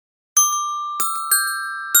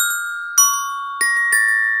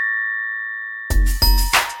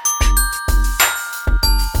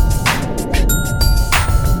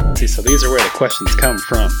so these are where the questions come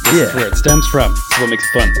from. This is where it stems from. This is what makes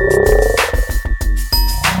it fun.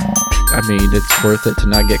 I mean, it's worth it to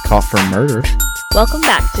not get caught for murder. Welcome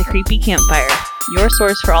back to Creepy Campfire, your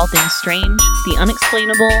source for all things strange, the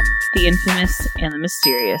unexplainable, the infamous, and the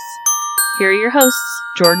mysterious. Here are your hosts,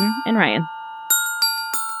 Jordan and Ryan.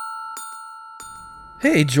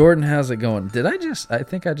 Hey, Jordan, how's it going? I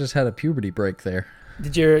think I just had a puberty break there.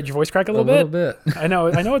 Did your voice crack a little bit? A little bit. I know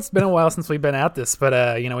it's been a while since we've been at this,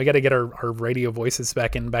 but we got to get our radio voices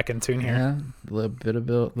back in tune here. Yeah, a little bit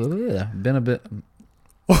been a bit.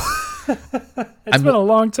 It's been a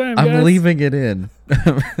long time, guys. I'm leaving it in.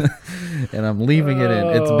 And I'm leaving it in.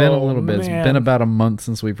 It's been a little bit. Man. It's been about a month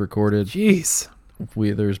since we've recorded. Jeez.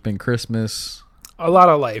 There's been Christmas. A lot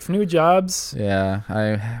of life. New jobs. Yeah,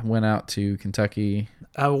 I went out to Kentucky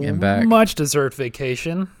and back. Much deserved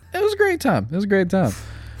vacation. It was a great time.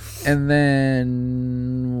 And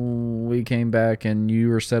then we came back and you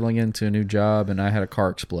were settling into a new job and I had a car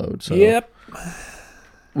explode. So Yep.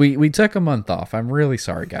 We took a month off. I'm really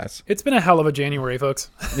sorry, guys. It's been a hell of a January, folks.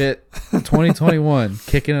 2021,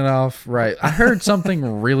 kicking it off right. I heard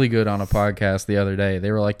something really good on a podcast the other day.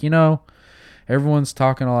 They were like, everyone's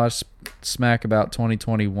talking a lot of smack about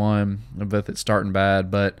 2021, with it starting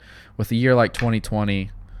bad, but with a year like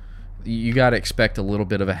 2020, you got to expect a little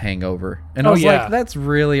bit of a hangover. And I was like, that's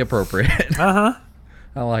really appropriate. Uh-huh.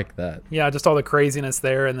 I like that. Yeah, just all the craziness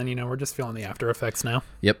there, and then, we're just feeling the after effects now.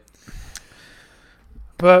 Yep.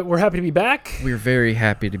 But we're happy to be back. We're very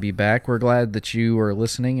happy to be back. We're glad that you are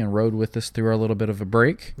listening and rode with us through our little bit of a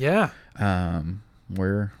break. Yeah.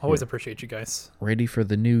 We're always appreciate you guys. Ready for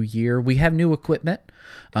the new year. We have new equipment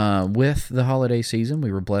with the holiday season.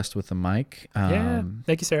 We were blessed with the mic. Thank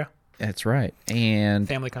you, Sarah. That's right. And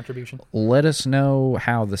family contribution. Let us know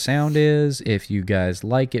how the sound is, if you guys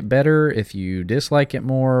like it better, if you dislike it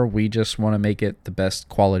more. We just want to make it the best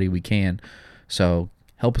quality we can. So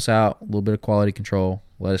help us out, a little bit of quality control.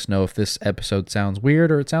 Let us know if this episode sounds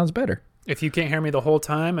weird or it sounds better. If you can't hear me the whole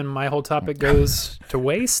time and my whole topic goes to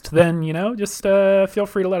waste, then, just feel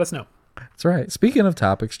free to let us know. That's right. Speaking of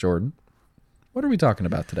topics, Jordan, what are we talking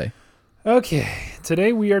about today? Okay.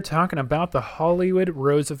 Today we are talking about the Hollywood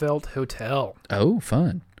Roosevelt Hotel. Oh,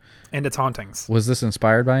 fun. And its hauntings. Was this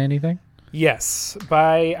inspired by anything? Yes.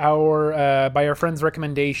 By our friend's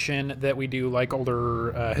recommendation that we do like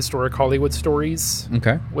older historic Hollywood stories.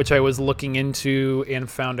 Okay. Which I was looking into and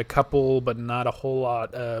found a couple, but not a whole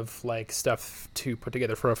lot of stuff to put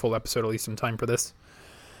together for a full episode, at least in time for this.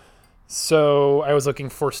 So I was looking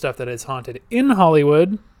for stuff that is haunted in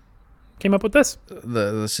Hollywood. Came up with this.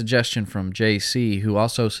 The suggestion from JC, who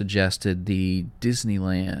also suggested the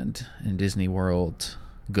Disneyland and Disney World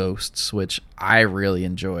ghosts, which I really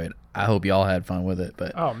enjoyed. I hope y'all had fun with it.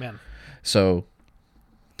 But oh man! So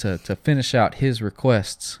to finish out his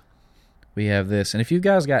requests, we have this. And if you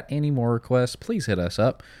guys got any more requests, please hit us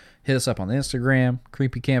up. Hit us up on Instagram,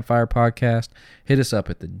 Creepy Campfire Podcast. Hit us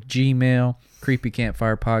up at the Gmail,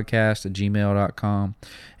 creepycampfirepodcast@gmail.com.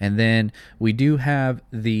 And then we do have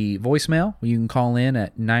the voicemail. You can call in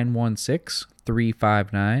at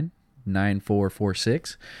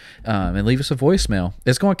 916-359-9446 and leave us a voicemail.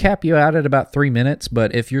 It's going to cap you out at about 3 minutes,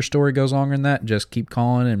 but if your story goes longer than that, just keep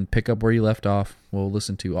calling and pick up where you left off. We'll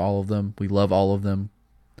listen to all of them. We love all of them.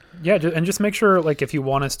 Yeah, and just make sure, if you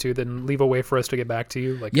want us to, then leave a way for us to get back to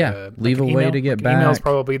you. Leave a way to get back. Email is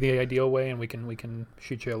probably the ideal way, and we can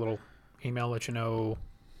shoot you a little email, let you know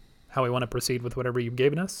how we want to proceed with whatever you've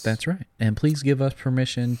given us. That's right. And please give us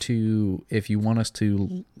permission to, if you want us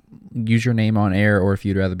to use your name on air or if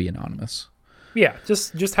you'd rather be anonymous. Yeah,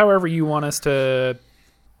 just however you want us to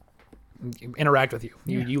interact with you.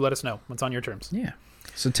 You let us know. It's on your terms. Yeah.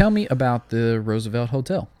 So tell me about the Roosevelt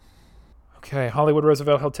Hotel. Okay, Hollywood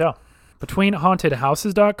Roosevelt Hotel. Between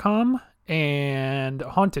hauntedhouses.com and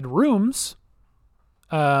Haunted Rooms,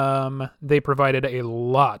 they provided a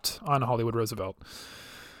lot on Hollywood Roosevelt,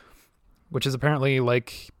 which is apparently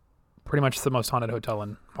pretty much the most haunted hotel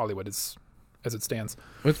in Hollywood as it stands.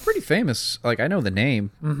 Well, it's pretty famous. I know the name.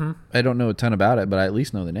 Mm-hmm. I don't know a ton about it, but I at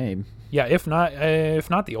least know the name. Yeah, if not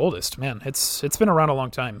the oldest, man. It's been around a long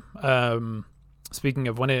time. Speaking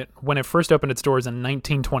of when it first opened its doors in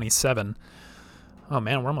 1927. Oh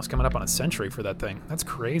man, we're almost coming up on a century for that thing. That's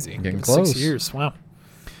crazy. Getting close. 6 years. Wow.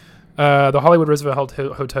 The Hollywood Roosevelt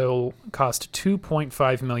Hotel cost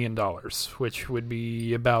 $2.5 million, which would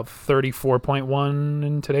be about 34.1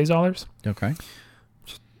 in today's dollars. Okay.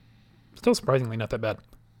 Still surprisingly not that bad,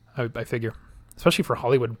 I figure, especially for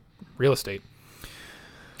Hollywood real estate.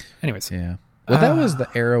 Anyways. Yeah. Well, that was the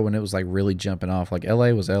era when it was really jumping off. LA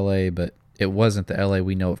was LA, but it wasn't the LA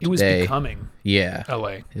we know of today. It was becoming LA.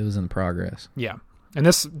 LA. It was in progress. Yeah. And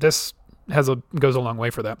this goes a long way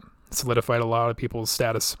for that. Solidified a lot of people's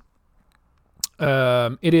status.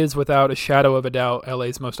 It is, without a shadow of a doubt,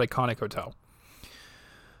 LA's most iconic hotel.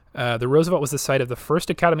 The Roosevelt was the site of the first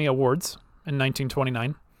Academy Awards in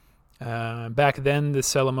 1929. Back then, the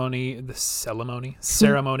ceremony,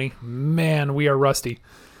 man, we are rusty.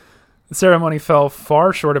 The ceremony fell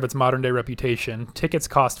far short of its modern-day reputation. Tickets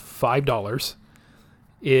cost $5.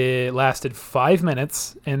 It lasted 5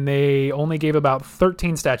 minutes, and they only gave about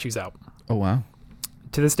 13 statues out. Oh, wow.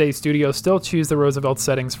 To this day, studios still choose the Roosevelt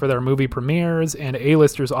settings for their movie premieres, and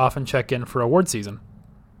A-listers often check in for award season.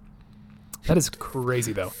 That is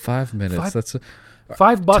crazy, though. 5 minutes. That's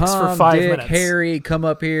 $5 for 5 Dick, minutes. Harry, come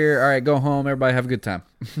up here. All right, go home. Everybody have a good time.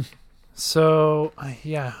 So,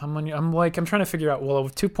 yeah, I'm trying to figure out, well,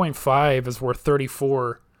 2.5 is worth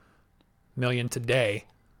 $34 million today.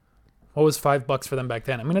 What was $5 for them back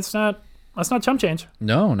then? I mean, that's not chump change.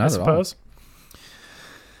 No, not I at suppose.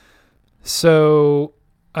 So,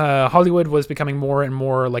 Hollywood was becoming more and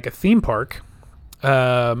more like a theme park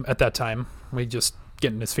at that time. We just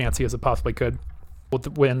getting as fancy as it possibly could.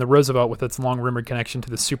 When the Roosevelt, with its long-rumored connection to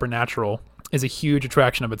the supernatural, is a huge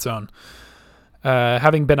attraction of its own.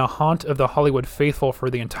 Having been a haunt of the Hollywood faithful for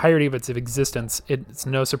the entirety of its existence, it's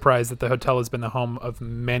no surprise that the hotel has been the home of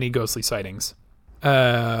many ghostly sightings.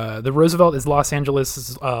 The Roosevelt is Los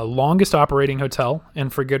Angeles' longest operating hotel,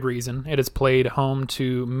 and for good reason. It has played home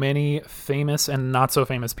to many famous and not so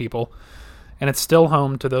famous people, and it's still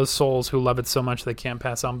home to those souls who love it so much they can't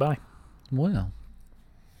pass on by. Well,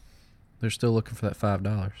 they're still looking for that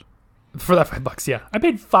 $5. For that $5, yeah. I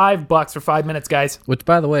paid $5 for 5 minutes, guys. Which,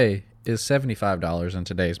 by the way, is $75 in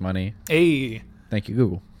today's money. Hey. Thank you,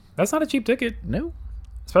 Google. That's not a cheap ticket. No.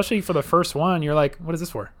 Especially for the first one, you're like, what is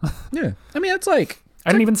this for? Yeah. I mean, it's like...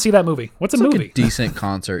 I didn't even see that movie. What's a movie? Like a decent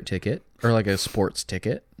concert ticket. Or like a sports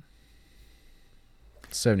ticket.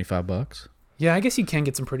 $75. Yeah, I guess you can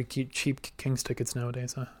get some pretty cheap Kings tickets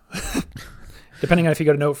nowadays, huh? Depending on if you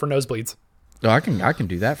go to for nosebleeds. Oh, I can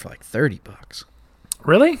do that for like $30.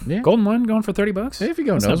 Really? Yeah. Golden One going for $30? Yeah, if you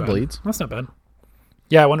go nosebleeds. That's not bad.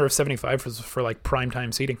 Yeah, I wonder if 75 was for like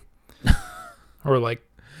primetime seating. Or like,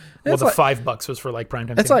 well, the $5 was for like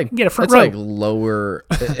primetime it's seating. like, you can get a front it's row. like lower,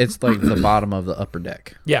 it's like the bottom of the upper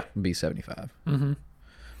deck. Yeah. Would be 75. Mm-hmm.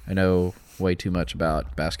 I know way too much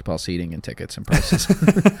about basketball seating and tickets and prices.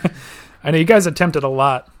 I know you guys attempted a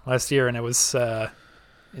lot last year, and it was...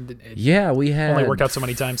 yeah, we had only worked out so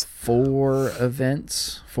many times. 4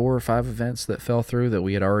 or 5 events that fell through that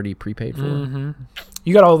we had already prepaid for. Mm-hmm.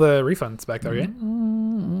 You got all the refunds back there, right?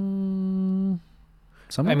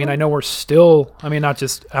 I mean, I know we're still, not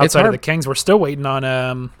just outside of the Kings, we're still waiting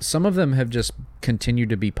on... Some of them have just continued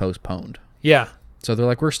to be postponed. Yeah. So they're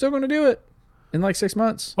like, we're still going to do it in like 6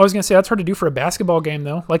 months. I was going to say, that's hard to do for a basketball game,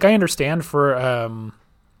 though. Like, I understand for...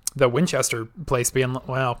 the Winchester place being,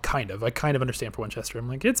 well, kind of. I kind of understand for Winchester. I'm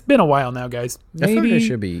like, it's been a while now, guys. Maybe I feel like they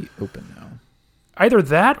should be open now. Either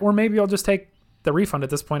that, or maybe I'll just take the refund at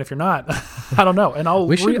this point if you're not. I don't know. And I'll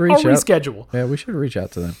reschedule. Yeah, we should reach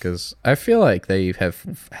out to them because I feel like they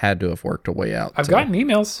have had to have worked a way out. I've gotten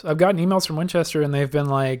emails from Winchester, and they've been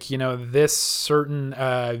like, this certain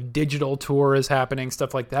digital tour is happening,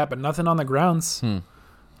 stuff like that, but nothing on the grounds.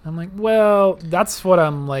 I'm like, well, that's what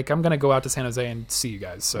I'm like. I'm going to go out to San Jose and see you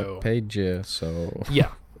guys. So I paid you, so yeah.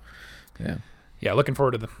 Yeah. Looking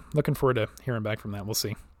forward to hearing back from that. We'll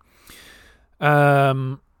see.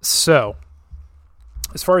 So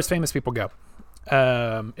as far as famous people go,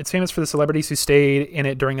 it's famous for the celebrities who stayed in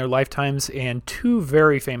it during their lifetimes, and 2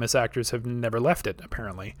 very famous actors have never left it,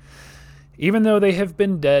 apparently, even though they have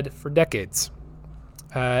been dead for decades.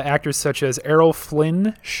 Actors such as Errol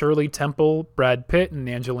Flynn, Shirley Temple, Brad Pitt, and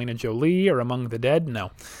Angelina Jolie are among the dead.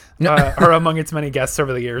 No. Are among its many guests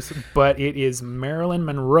over the years. But it is Marilyn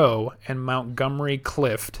Monroe and Montgomery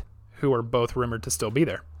Clift who are both rumored to still be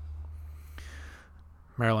there.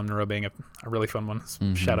 Marilyn Monroe being a really fun one.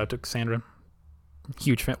 Mm-hmm. Shout out to Cassandra.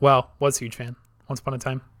 Huge fan. Well, was huge fan. Once upon a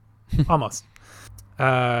time. Almost.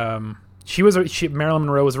 Marilyn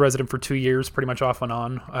Monroe was a resident for 2 years, pretty much off and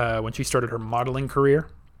on, when she started her modeling career,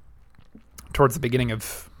 towards the beginning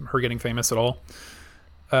of her getting famous at all.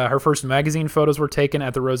 Her first magazine photos were taken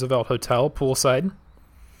at the Roosevelt Hotel, poolside.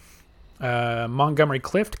 Montgomery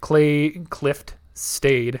Clift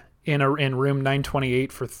stayed in room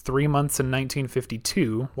 928 for 3 months in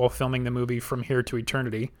 1952 while filming the movie From Here to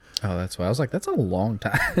Eternity. Oh, that's why I was like, that's a long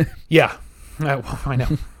time. Yeah, I know.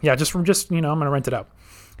 Yeah, I'm going to rent it out.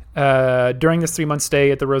 During this 3-month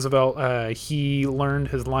stay at the Roosevelt, he learned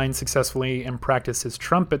his lines successfully and practiced his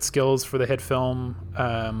trumpet skills for the hit film,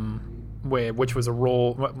 which was a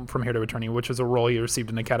role From Here to Eternity, which was a role he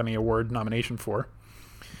received an Academy Award nomination for.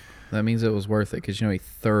 That means it was worth it because he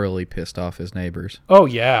thoroughly pissed off his neighbors. Oh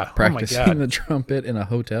yeah, Practicing oh my God. the trumpet in a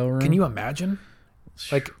hotel room. Can you imagine?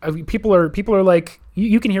 Like people are like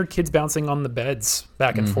you can hear kids bouncing on the beds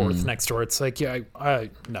back and forth next door. It's like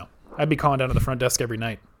no, I'd be calling down to the front desk every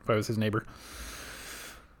night if I was his neighbor.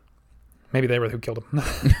 Maybe they were who killed him.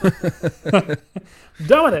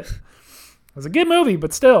 Done with it. It was a good movie,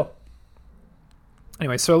 but still.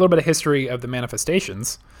 Anyway, so a little bit of history of the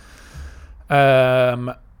manifestations.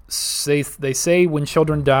 They say when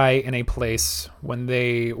children die in a place when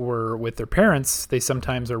they were with their parents, they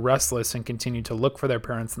sometimes are restless and continue to look for their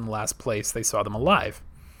parents in the last place they saw them alive.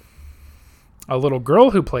 A little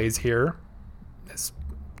girl who plays here is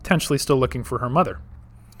potentially still looking for her mother.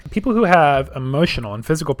 People who have emotional and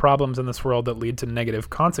physical problems in this world that lead to negative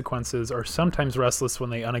consequences are sometimes restless when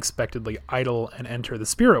they unexpectedly idle and enter the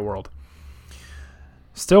spirit world,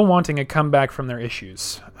 still wanting a comeback from their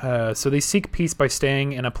issues. So they seek peace by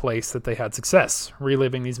staying in a place that they had success,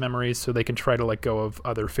 reliving these memories so they can try to let go of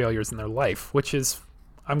other failures in their life, which is,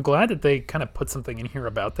 I'm glad that they kind of put something in here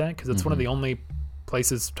about that, because it's one of the only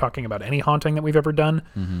places talking about any haunting that we've ever done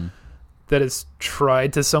that has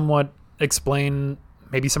tried to somewhat explain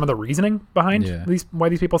maybe some of the reasoning behind why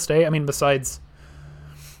these people stay. I mean, besides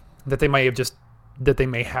that they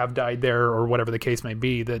may have died there or whatever the case may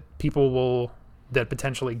be, that that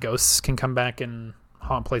potentially ghosts can come back and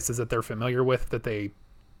haunt places that they're familiar with, that they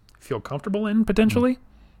feel comfortable in potentially.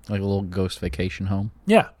 Like a little ghost vacation home.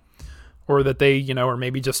 Yeah. Or that they, or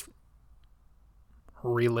maybe just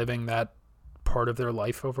reliving that part of their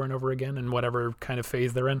life over and over again in whatever kind of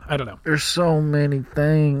phase they're in. I don't know. There's so many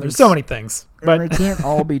things. But they can't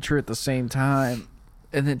all be true at the same time.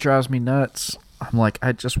 And it drives me nuts. I'm like,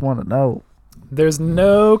 I just want to know. There's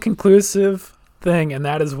no conclusive thing, and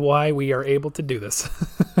that is why we are able to do this.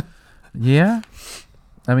 Yeah.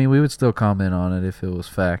 I mean, we would still comment on it if it was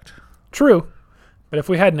fact. True. But if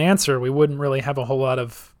we had an answer, we wouldn't really have a whole lot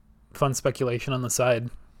of fun speculation on the side.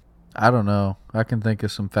 I don't know. I can think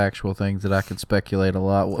of some factual things that I could speculate a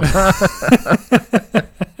lot with.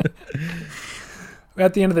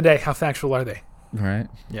 At the end of the day, how factual are they? Right.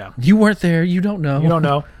 Yeah. You weren't there. You don't know. You don't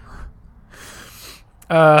know.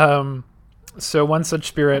 So one such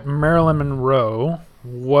spirit, Marilyn Monroe,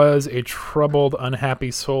 was a troubled,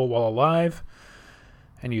 unhappy soul while alive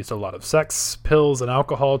and used a lot of sex, pills, and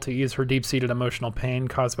alcohol to ease her deep-seated emotional pain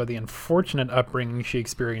caused by the unfortunate upbringing she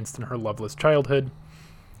experienced in her loveless childhood.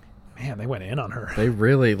 Man, they went in on her. They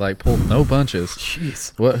really pulled no punches.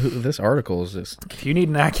 Jeez. This article is just... If you need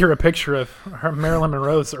an accurate picture of Marilyn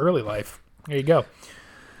Monroe's early life, there you go.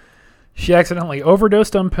 She accidentally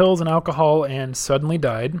overdosed on pills and alcohol and suddenly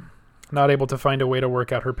died, not able to find a way to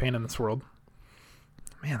work out her pain in this world.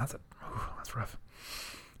 Man, that's rough.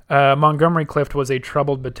 Montgomery Clift was a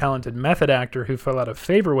troubled but talented method actor who fell out of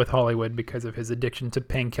favor with Hollywood because of his addiction to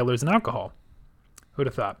painkillers and alcohol. Who'd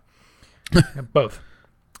have thought? Both.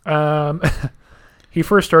 He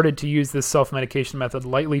first started to use this self-medication method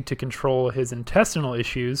lightly to control his intestinal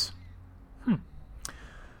issues.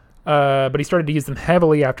 But he started to use them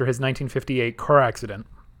heavily after his 1958 car accident.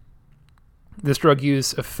 This drug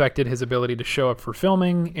use affected his ability to show up for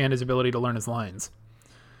filming and his ability to learn his lines,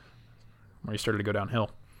 where he started to go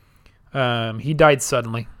downhill. He died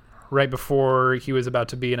suddenly, right before he was about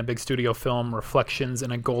to be in a big studio film, Reflections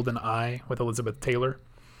in a Golden Eye, with Elizabeth Taylor,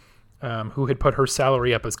 who had put her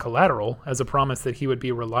salary up as collateral as a promise that he would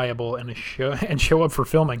be reliable and show up for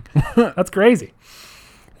filming. That's crazy.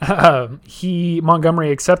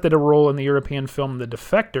 Montgomery accepted a role in the European film The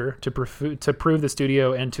Defector to prove the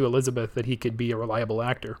studio and to Elizabeth that he could be a reliable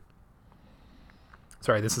actor.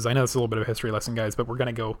 Sorry, I know this is a little bit of a history lesson, guys, but we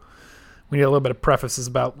need a little bit of prefaces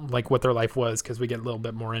about what their life was, because we get a little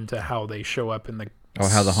bit more into how they show up in the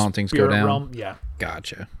how the hauntings go down. Realm. Yeah,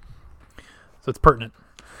 gotcha. So it's pertinent.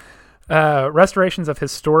 Restorations of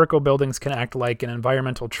historical buildings can act like an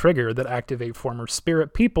environmental trigger that activate former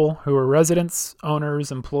spirit people who are residents,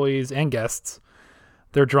 owners, employees, and guests.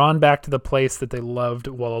 They're drawn back to the place that they loved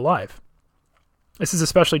while alive. This is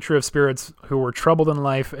especially true of spirits who were troubled in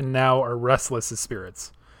life and now are restless as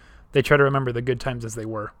spirits. They try to remember the good times as they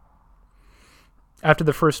were. After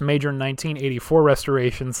the first major 1984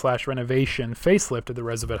 restoration/renovation facelift of the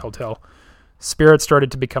Roosevelt Hotel, spirits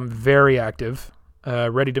started to become very active,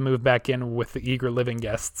 ready to move back in with the eager living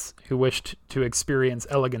guests who wished to experience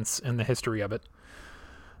elegance in the history of it.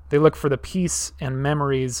 They look for the peace and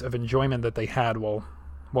memories of enjoyment that they had while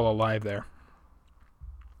alive there.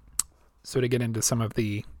 So to get into some of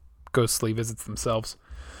the ghostly visits themselves,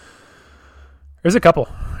 there's a couple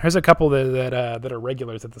that are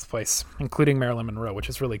regulars at this place, including Marilyn Monroe, which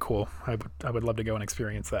is really cool. I would love to go and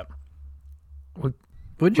experience that.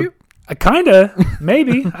 Would you? Kinda,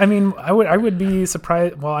 maybe. I mean, I would be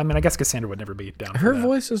surprised. Well, I mean, I guess Cassandra would never be down. Her for that.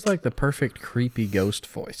 voice is like the perfect creepy ghost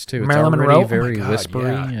voice too. It's Marilyn already Monroe? Oh very my God,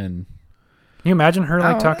 whispery yeah. and. Can you imagine her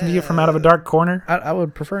like talking to you from out of a dark corner? I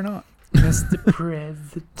would prefer not. Mr.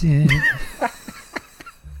 President.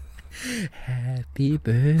 Happy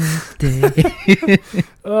birthday.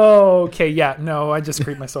 Oh, okay, yeah. No, I just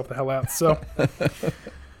creeped myself the hell out. So,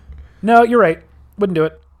 no, you're right. Wouldn't do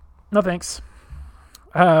it. No thanks.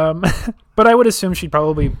 But I would assume she'd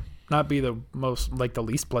probably not be the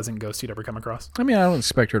least pleasant ghost you'd ever come across. I mean, I don't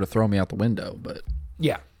expect her to throw me out the window, but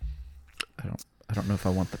Yeah. I don't know if I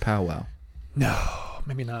want the powwow. No,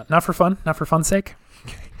 maybe not. Not for fun. Not for fun's sake.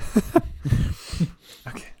 Okay.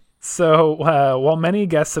 Okay. So while many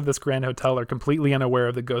guests of this grand hotel are completely unaware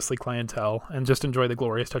of the ghostly clientele and just enjoy the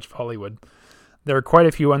glorious touch of Hollywood, there are quite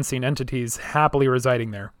a few unseen entities happily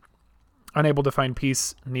residing there, unable to find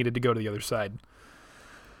peace, needed to go to the other side.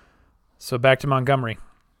 So back to Montgomery.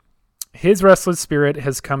 His restless spirit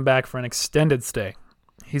has come back for an extended stay.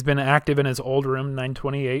 He's been active in his old room,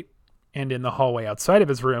 928, and in the hallway outside of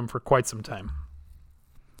his room for quite some time.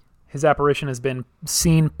 His apparition has been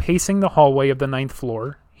seen pacing the hallway of the 9th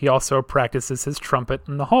floor. He also practices his trumpet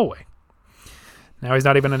in the hallway. Now he's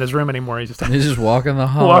not even in his room anymore. He's just walking the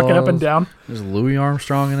hall, walking up and down. Just Louis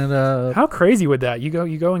Armstronging it up. How crazy would that? You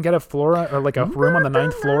go and get a floor or like a room on the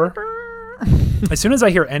 9th floor. As soon as I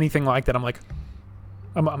hear anything like that, I'm like,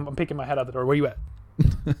 I'm peeking my head out the door. Where you at?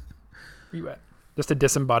 Where you at? Just a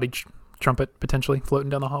disembodied trumpet potentially floating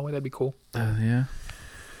down the hallway. That'd be cool. Yeah.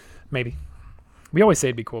 Maybe. We always say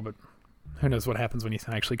it'd be cool, but who knows what happens when you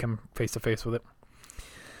actually come face to face with it.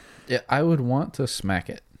 Yeah, I would want to smack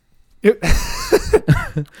it.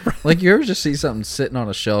 Like you ever just see something sitting on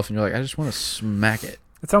a shelf and you're like, I just want to smack it.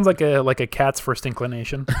 It sounds like a cat's first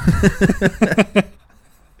inclination.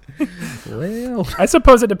 Well, I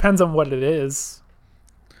suppose it depends on what it is.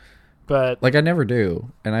 But like I never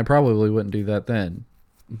do, and I probably wouldn't do that then.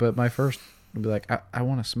 But my first would be like, I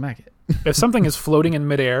want to smack it. If something is floating in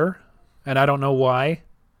midair and I don't know why,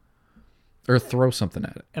 or throw something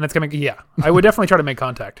at it. and it's coming, yeah, I would definitely try to make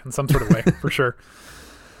contact in some sort of way for sure.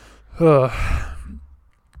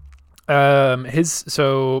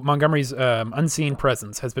 Montgomery's unseen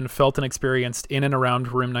presence has been felt and experienced in and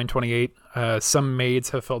around room 928. Some maids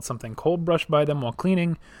have felt something cold brushed by them while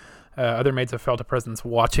cleaning. Other maids have felt a presence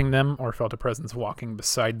watching them or felt a presence walking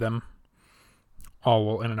beside them,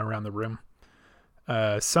 all in and around the room.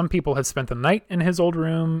 Some people have spent the night in his old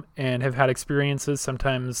room and have had experiences,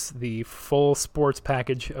 sometimes the full sports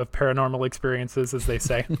package of paranormal experiences, as they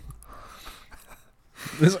say.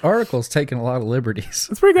 This article's taking a lot of liberties.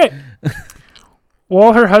 It's pretty great.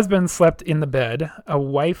 While her husband slept in the bed, a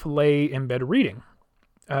wife lay in bed reading.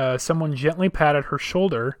 Someone gently patted her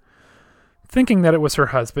shoulder. Thinking that it was her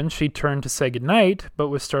husband, she turned to say goodnight, but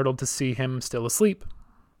was startled to see him still asleep.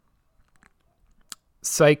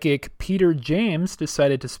 Psychic Peter James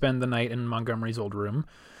decided to spend the night in Montgomery's old room.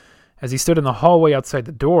 As he stood in the hallway outside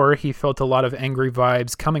the door, he felt a lot of angry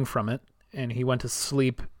vibes coming from it, and he went to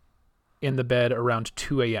sleep in the bed around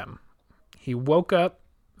 2 a.m. He woke up,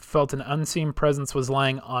 felt an unseen presence was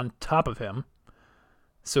lying on top of him,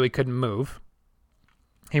 so he couldn't move.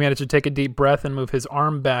 He managed to take a deep breath and move his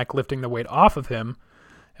arm back, lifting the weight off of him,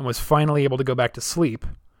 and was finally able to go back to sleep.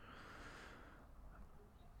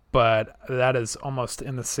 But that is almost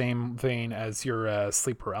in the same vein as your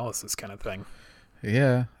sleep paralysis kind of thing.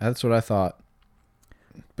 Yeah, that's what I thought.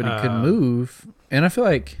 But he could move. And I feel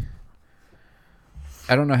like,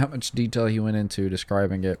 I don't know how much detail he went into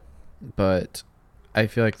describing it, but I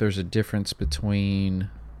feel like there's a difference between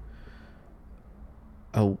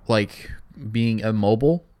being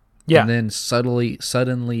immobile, yeah, and then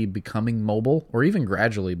suddenly becoming mobile, or even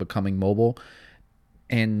gradually becoming mobile,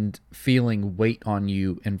 and feeling weight on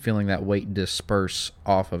you and feeling that weight disperse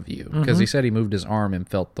off of you. Because he said he moved his arm and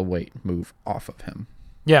felt the weight move off of him.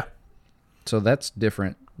 Yeah. So that's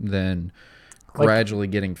different than gradually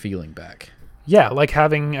getting feeling back. Yeah, like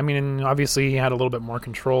having, I mean, obviously he had a little bit more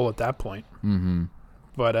control at that point. Mm-hmm.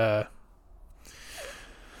 But, I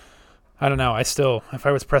don't know. If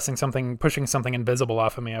I was pushing something invisible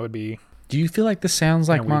off of me, I would be... Do you feel like this sounds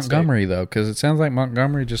like in a weird Montgomery, though? Because it sounds like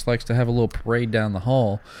Montgomery just likes to have a little parade down the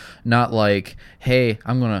hall, not like, hey,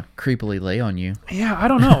 I'm going to creepily lay on you. Yeah, I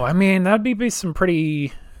don't know. I mean, that'd be some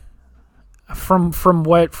pretty... From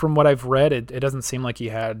what I've read, it doesn't seem like he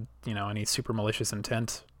had, any super malicious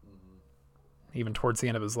intent, even towards the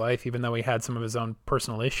end of his life. Even though he had some of his own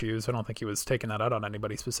personal issues, I don't think he was taking that out on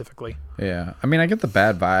anybody specifically. Yeah, I mean, I get the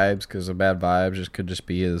bad vibes, because the bad vibes could just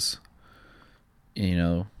be his,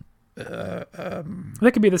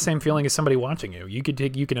 That could be the same feeling as somebody watching you. You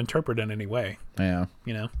can interpret it in any way. Yeah.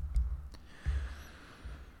 You know.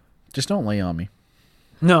 Just don't lay on me.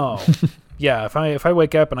 No. Yeah. If I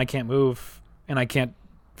wake up and I can't move and I can't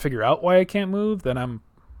figure out why I can't move, then I'm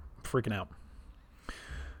freaking out.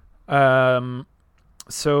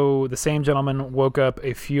 So the same gentleman woke up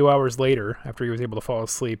a few hours later after he was able to fall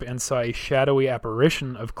asleep and saw a shadowy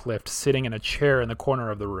apparition of Clift sitting in a chair in the corner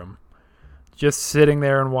of the room. Just sitting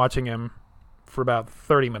there and watching him for about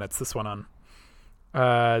 30 minutes, this went on.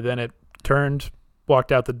 Then it turned, walked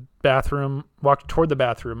toward the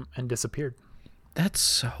bathroom, and disappeared. That's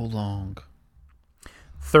so long.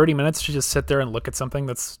 30 minutes to just sit there and look at something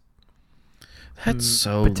that's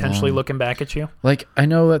so potentially long. looking back at you. Like, I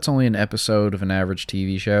know that's only an episode of an average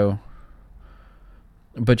TV show,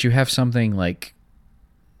 but you have something like,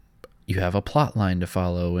 you have a plot line to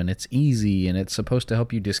follow, and it's easy, and it's supposed to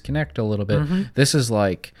help you disconnect a little bit. Mm-hmm. This is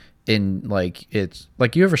like, it's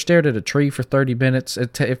like, you ever stared at a tree for 30 minutes?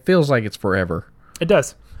 It feels like it's forever. It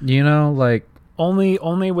does. You know, like... Only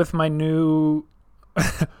with my new...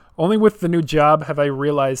 Only with the new job have I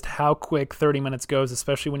realized how quick 30 minutes goes,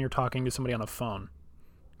 especially when you're talking to somebody on a phone.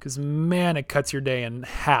 Because, man, it cuts your day in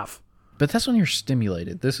half. But that's when you're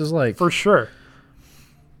stimulated. This is like... For sure.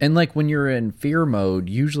 And, like, when you're in fear mode,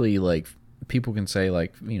 usually, like, people can say,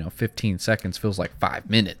 like, 15 seconds feels like 5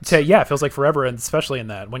 minutes. Yeah, it feels like forever, and especially in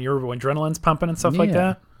that. When adrenaline's pumping and stuff like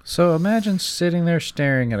that. So imagine sitting there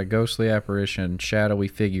staring at a ghostly apparition, shadowy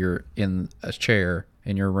figure in a chair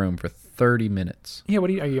in your room for 30 minutes. Yeah, are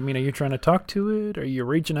you trying to talk to it? Are you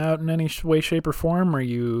reaching out in any way, shape, or form? Are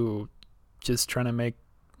you just trying to make,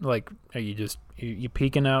 like, are you just, you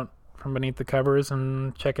peeking out from beneath the covers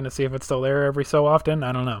and checking to see if it's still there every so often?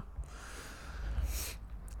 I don't know.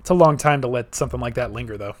 It's a long time to let something like that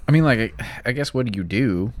linger, though. I mean, like, I guess what do you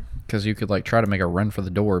do? Because you could, like, try to make a run for the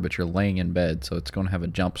door, but you're laying in bed, so it's going to have a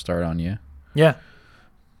jump start on you. Yeah.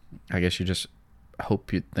 I guess you just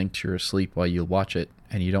hope you think you're asleep while you watch it,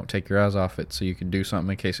 and you don't take your eyes off it so you can do something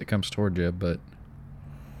in case it comes toward you, but...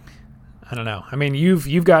 I don't know. I mean,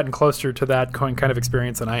 you've gotten closer to that kind of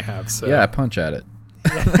experience than I have, so... Yeah, I punch at it.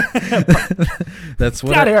 That's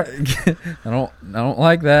what Get out of here. I don't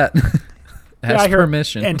like that. Has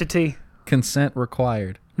permission. Entity. Consent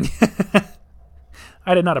required.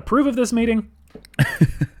 I did not approve of this meeting.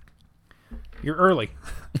 You're early.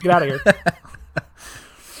 Get out of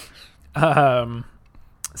here.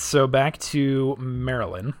 So back to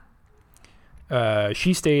Marilyn.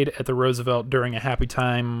 She stayed at the Roosevelt during a happy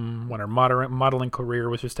time when her modeling career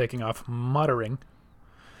was just taking off. Moddering.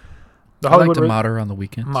 I like to modder on the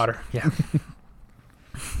weekends. Modder, yeah.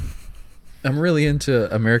 I'm really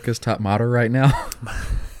into America's Top Modder right now.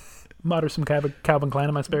 Modder some Calvin Klein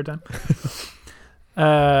in my spare time.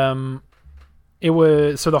 It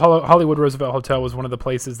was so the Hollywood Roosevelt Hotel was one of the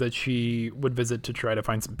places that she would visit to try to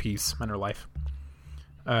find some peace in her life.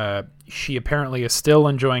 She apparently is still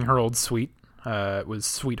enjoying her old suite. It was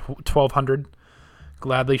Suite 1200,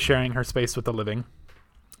 gladly sharing her space with the living.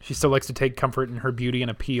 She still likes to take comfort in her beauty and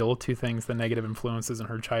appeal, two things the negative influences in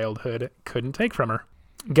her childhood couldn't take from her.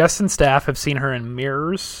 Guests and staff have seen her in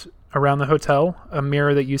mirrors around the hotel. A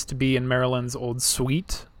mirror that used to be in Marilyn's old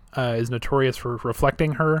suite is notorious for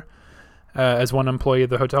reflecting her, as one employee of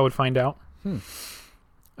the hotel would find out.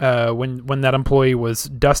 When that employee was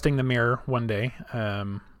dusting the mirror one day,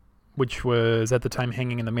 which was at the time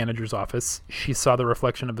hanging in the manager's office, she saw the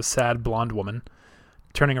reflection of a sad blonde woman.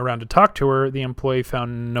 Turning around to talk to her, the employee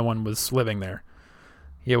found no one was living there.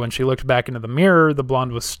 Yet when she looked back into the mirror, the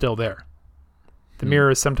blonde was still there. The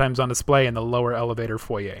mirror is sometimes on display in the lower elevator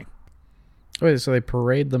foyer. Wait, so they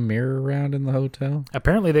parade the mirror around in the hotel?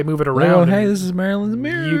 Apparently they move it around. Oh, hey, this is Marilyn's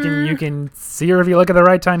mirror. You can see her if you look at the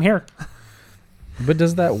right time here. But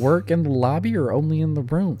does that work in the lobby or only in the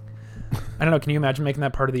room? I don't know. Can you imagine making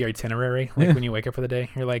that part of the itinerary? Like when you wake up for the day,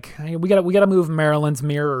 you're like, hey, we gotta move Marilyn's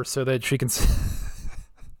mirror so that she can,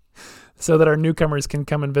 so that our newcomers can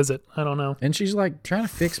come and visit. I don't know. And she's like trying to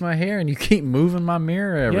fix my hair, and you keep moving my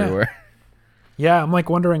mirror everywhere. Yeah, I'm like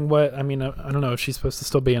wondering what. I mean, I don't know if she's supposed to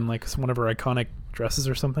still be in like one of her iconic dresses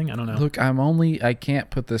or something. I don't know. Look, I can't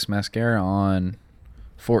put this mascara on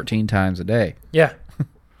 14 times a day. Yeah. You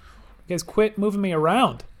guys quit moving me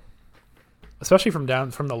around. Especially from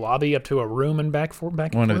the lobby up to a room and back and forth.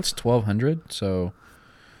 When it's 1200, so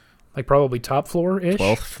like probably top floor-ish.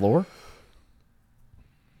 12th floor?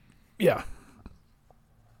 Yeah.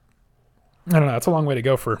 I don't know. That's a long way to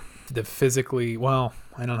go for the physically, well,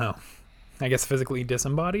 I don't know. I guess physically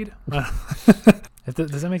disembodied? Does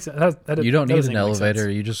that make sense? You don't need an elevator.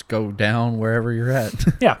 You just go down wherever you're at.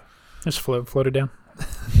 Yeah. Just float it down.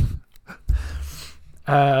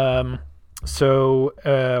 So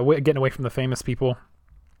getting away from the famous people,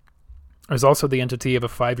 there's also the entity of a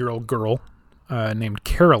 5-year-old girl named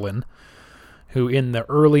Carolyn, who in the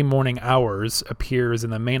early morning hours appears in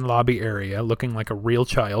the main lobby area looking like a real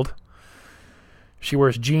child. She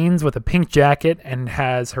wears jeans with a pink jacket and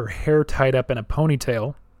has her hair tied up in a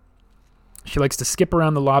ponytail. She likes to skip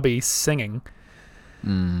around the lobby singing.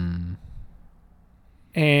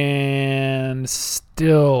 And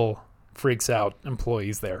still freaks out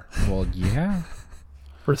employees there. Well, yeah.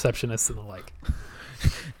 Receptionists and the like.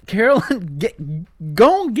 Carolyn,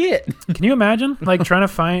 go and get. Can you imagine, like, trying to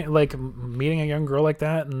find, like, meeting a young girl like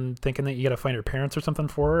that and thinking that you got to find her parents or something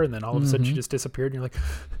for her, and then all of a sudden she just disappeared, and you're like,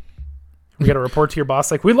 we got to report to your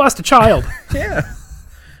boss, like, we lost a child. Yeah.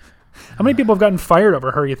 How many people have gotten fired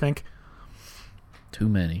over her, you think? Too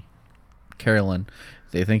many. Carolyn,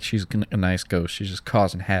 they think she's a nice ghost. She's just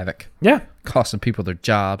causing havoc. Yeah. Costing people their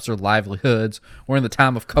jobs, their livelihoods. We're in the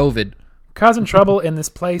time of COVID. Causing trouble in this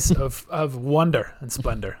place of wonder and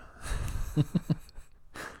splendor.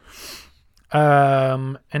 In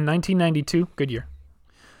 1992, good year,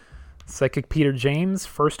 psychic Peter James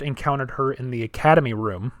first encountered her in the academy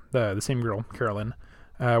room, the same girl, Carolyn,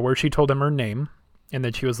 where she told him her name and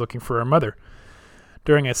that she was looking for her mother.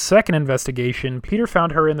 During a second investigation, Peter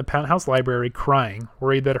found her in the penthouse library crying,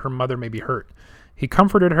 worried that her mother may be hurt. He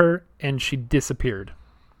comforted her, and she disappeared.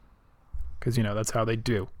 Because, that's how they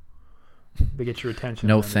do. They get your attention.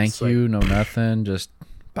 No thank you, no nothing, just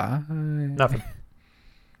bye. Nothing.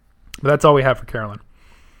 But that's all we have for Carolyn.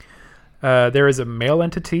 There is a male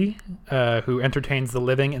entity who entertains the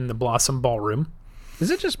living in the Blossom Ballroom. Is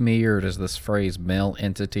it just me, or does this phrase male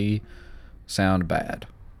entity sound bad?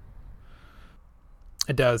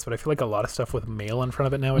 It does, but I feel like a lot of stuff with male in front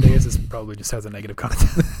of it nowadays is probably just has a negative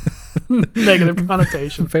connotation.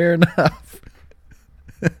 Fair enough.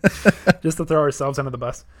 Just to throw ourselves under the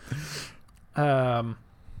bus. I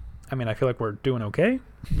mean, I feel like we're doing okay,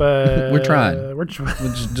 but we're trying.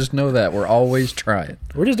 Just know that we're always trying.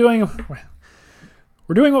 We're doing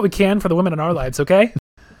what we can for the women in our lives, okay?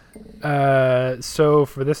 So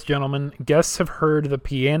for this gentleman, guests have heard the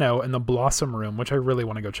piano in the Blossom Room, which I really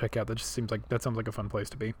want to go check out. That sounds like a fun place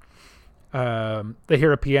to be. They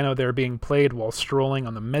hear a piano there being played while strolling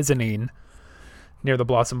on the mezzanine near the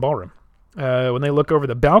Blossom Ballroom. When they look over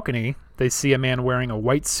the balcony, they see a man wearing a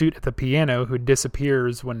white suit at the piano who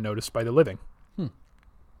disappears when noticed by the living.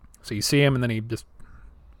 So you see him, and then he just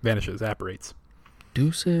vanishes, apparates.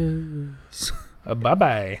 Deuces.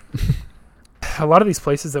 Bye-bye. A lot of these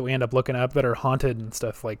places that we end up looking up that are haunted and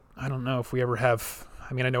stuff, like, I don't know if we ever have...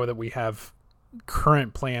 I mean, I know that we have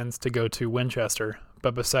current plans to go to Winchester,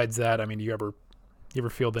 but besides that, I mean, you ever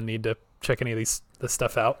feel the need to check any of this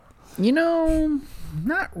stuff out?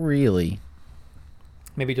 Not really.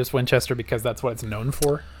 Maybe just Winchester because that's what it's known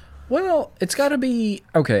for? Well, it's got to be...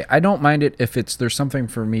 Okay, I don't mind it if there's something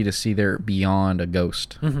for me to see there beyond a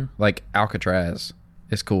ghost. Mm-hmm. Like Alcatraz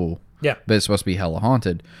is cool. Yeah. But it's supposed to be hella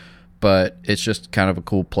haunted. But it's just kind of a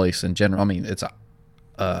cool place in general. I mean, it's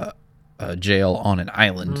a jail on an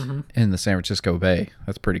island in the San Francisco Bay.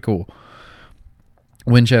 That's pretty cool.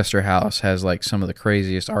 Winchester House has, like, some of the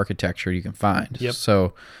craziest architecture you can find. Yep.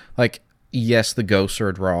 So, like, yes, the ghosts are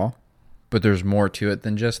a draw, but there's more to it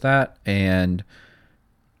than just that. And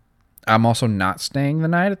I'm also not staying the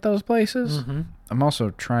night at those places. Mm-hmm. I'm also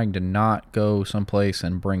trying to not go someplace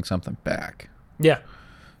and bring something back. Yeah.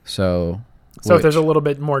 So if there's a little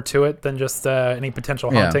bit more to it than just any potential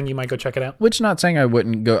haunting, you might go check it out. Which, not saying I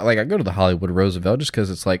wouldn't go. Like, I go to the Hollywood Roosevelt just because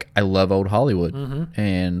it's like, I love old Hollywood. Mm-hmm.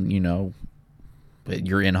 And,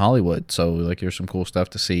 you're in Hollywood, so, like, there's some cool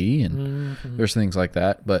stuff to see, and there's things like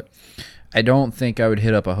that. But I don't think I would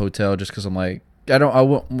hit up a hotel just because I'm like, I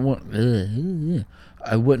wouldn't want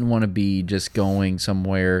to be just going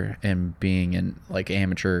somewhere and being an, like,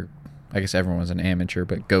 amateur. I guess everyone's an amateur,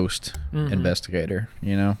 but ghost investigator,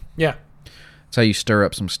 Yeah. That's how you stir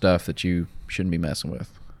up some stuff that you shouldn't be messing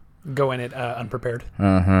with. Go in it unprepared.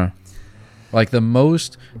 Like,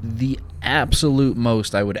 the absolute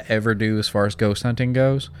most I would ever do as far as ghost hunting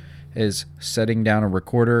goes is setting down a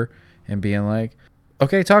recorder and being like,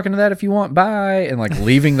 okay, talking to that if you want, bye, and, like,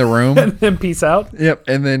 leaving the room. And then peace out. Yep,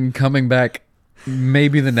 and then coming back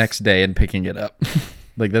maybe the next day and picking it up.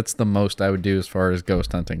 Like, that's the most I would do as far as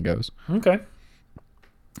ghost hunting goes. Okay.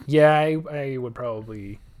 Yeah, I would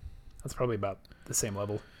probably... That's probably about the same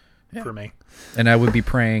level for me. And I would be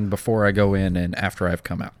praying before I go in and after I've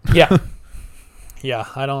come out. Yeah. Yeah,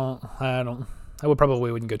 I would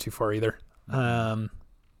probably wouldn't go too far either.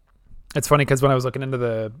 It's funny because when I was looking into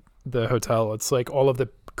the hotel, it's like all of the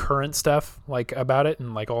current stuff like about it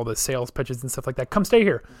and like all the sales pitches and stuff like that. Come stay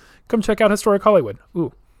here. Come check out Historic Hollywood.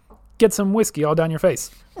 Ooh, get some whiskey all down your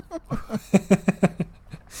face.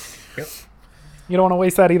 Yep. You don't want to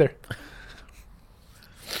waste that either.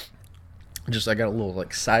 I got a little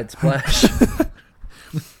like side splash.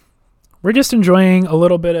 We're just enjoying a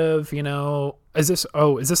little bit of, is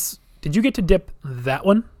this, did you get to dip that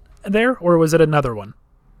one there or was it another one?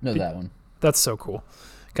 No, that one. That's so cool.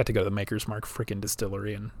 Got to go to the Maker's Mark freaking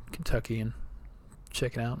distillery in Kentucky and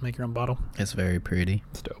check it out, make your own bottle. It's very pretty.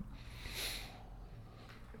 It's dope.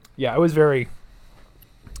 Yeah, I was very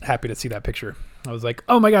happy to see that picture. I was like,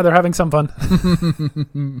 oh my God, they're having some fun.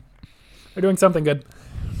 They're doing something good.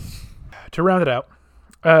 To round it out,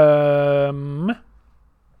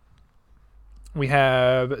 we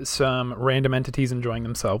have some random entities enjoying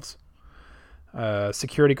themselves.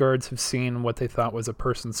 Security guards have seen what they thought was a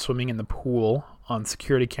person swimming in the pool on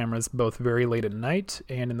security cameras both very late at night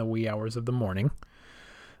and in the wee hours of the morning,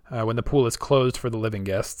 when the pool is closed for the living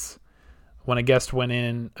guests. When a guest went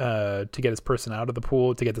in to get this person out of the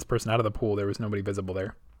pool, there was nobody visible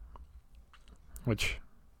there. Which,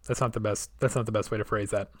 that's not the best way to phrase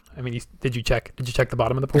that. I mean, did you check the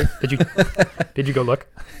bottom of the pool? Did you go look?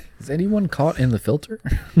 Is anyone caught in the filter?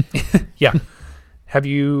 Yeah. Have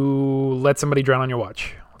you let somebody drown on your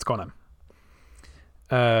watch? What's going on?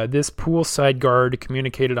 This poolside guard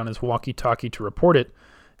communicated on his walkie-talkie to report it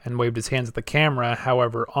and waved his hands at the camera.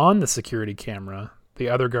 However, on the security camera, the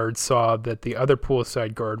other guard saw that the other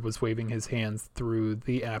poolside guard was waving his hands through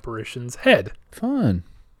the apparition's head. Fun.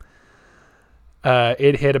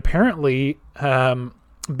 It had apparently it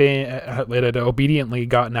had obediently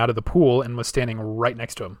gotten out of the pool and was standing right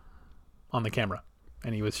next to him on the camera.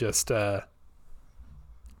 And he was just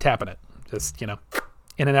tapping it, just, in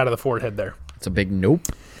and out of the forehead there. It's a big nope.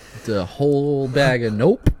 It's a whole bag of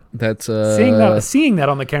nope. That's seeing that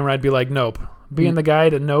on the camera, I'd be like, nope. Being the guy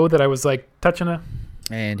to know that I was like touching a...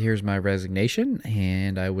 And here's my resignation,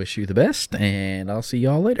 and I wish you the best, and I'll see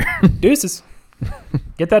y'all later. Deuces.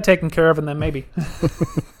 Get that taken care of, and then maybe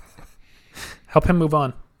help him move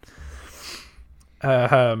on.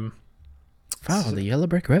 Follow the yellow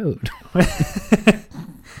brick road.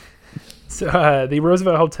 So the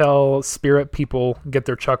Roosevelt Hotel spirit people get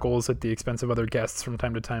their chuckles at the expense of other guests from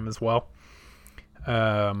time to time as well.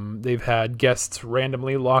 They've had guests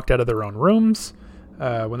randomly locked out of their own rooms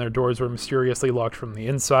when their doors were mysteriously locked from the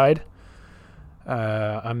inside.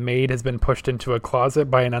 A maid has been pushed into a closet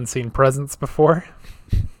by an unseen presence before.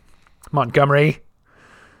 Montgomery.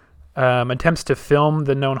 Attempts to film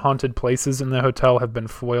the known haunted places in the hotel have been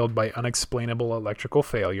foiled by unexplainable electrical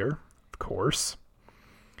failure, of course.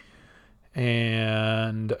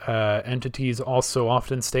 And entities also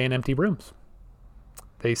often stay in empty rooms.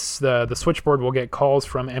 The switchboard will get calls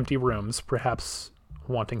from empty rooms, perhaps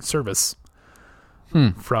wanting service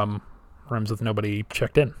from rooms with nobody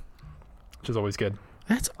checked in, which is always good.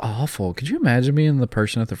 That's awful. Could you imagine being the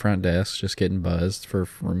person at the front desk just getting buzzed for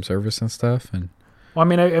room service and stuff? And well,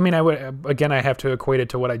 I mean, I would again. I have to equate it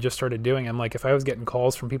to what I just started doing. I'm like, if I was getting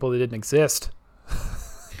calls from people that didn't exist,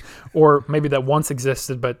 or maybe that once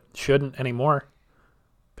existed but shouldn't anymore,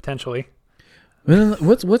 potentially.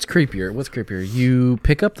 What's creepier? What's creepier? You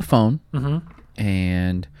pick up the phone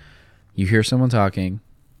and you hear someone talking,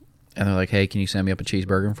 and they're like, "Hey, can you send me up a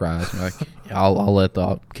cheeseburger and fries?" And you're like, "I'll let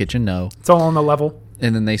the kitchen know." It's all on the level.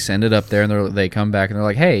 And then they send it up there, and they come back, and they're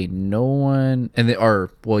like, "Hey, no one," and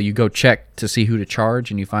you go check to see who to charge,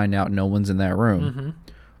 and you find out no one's in that room.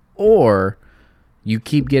 Or you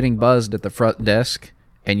keep getting buzzed at the front desk,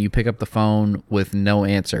 and you pick up the phone with no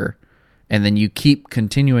answer, and then you keep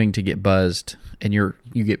continuing to get buzzed, and you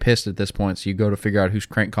get pissed at this point, so you go to figure out who's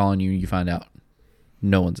crank calling you, and you find out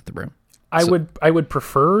no one's at the room. I would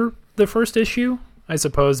prefer the first issue, I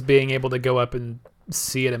suppose, being able to go up and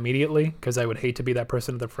see it immediately, because I would hate to be that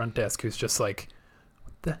person at the front desk who's just like,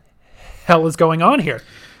 what the hell is going on here?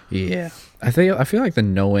 Yeah. I feel like the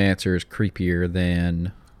no answer is creepier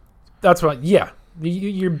than... That's what, yeah.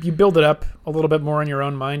 You build it up a little bit more in your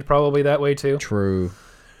own mind, probably that way too. True.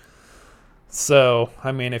 So,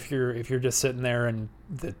 I mean, if you're just sitting there and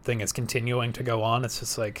the thing is continuing to go on, it's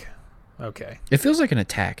just like, okay. It feels like an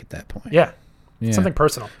attack at that point. Yeah. Something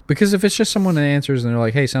personal. Because if it's just someone that answers and they're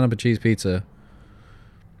like, "Hey, send up a cheese pizza,"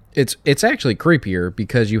 it's actually creepier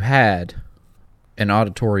because you had an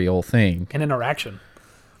auditorial thing. An interaction.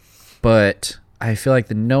 But I feel like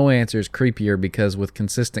the no answer is creepier because with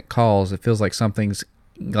consistent calls, it feels like something's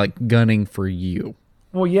like gunning for you.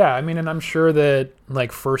 Well, yeah. I mean, and I'm sure that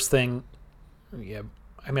like first thing, yeah,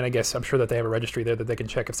 I mean, I guess I'm sure that they have a registry there that they can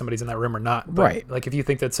check if somebody's in that room or not. But, Right. like, if you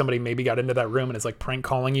think that somebody maybe got into that room and is like prank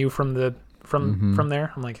calling you from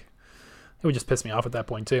there, I'm like, it would just piss me off at that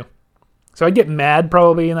point too. So I'd get mad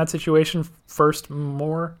probably in that situation first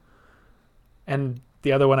more, and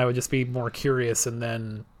the other one I would just be more curious and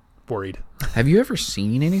then worried. Have you ever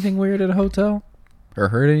seen anything weird at a hotel? Or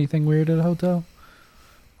heard anything weird at a hotel?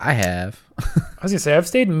 I have. I was gonna say I've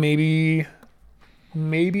stayed maybe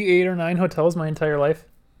 8 or 9 hotels my entire life.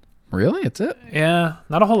 Really? That's it? Yeah,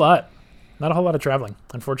 not a whole lot. Not a whole lot of traveling,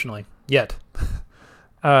 unfortunately, yet.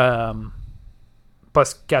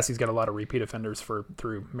 Plus, Cassie's got a lot of repeat offenders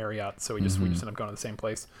through Marriott, so we just end up going to the same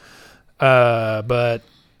place. But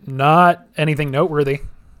not anything noteworthy.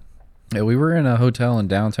 Yeah, we were in a hotel in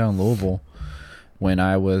downtown Louisville when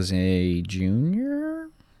I was a senior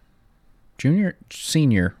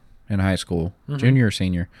in high school, junior or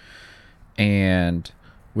senior, and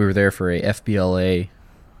we were there for a FBLA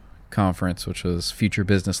conference, which was Future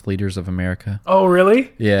Business Leaders of America. Oh,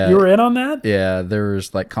 really? Yeah. You were in on that? Yeah,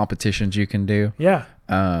 there's like competitions you can do. Yeah.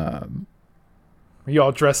 Were you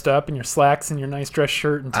all dressed up in your slacks and your nice dress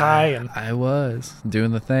shirt and tie? I was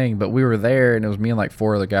doing the thing, but we were there, and it was me and like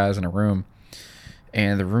 4 other guys in a room.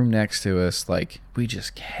 And the room next to us, like, we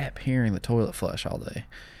just kept hearing the toilet flush all day.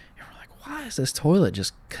 And we're like, why does this toilet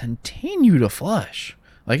just continue to flush?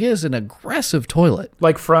 Like, it is an aggressive toilet.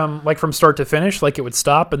 Like from start to finish, like it would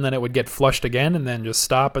stop and then it would get flushed again and then just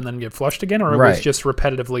stop and then get flushed again? Or it was just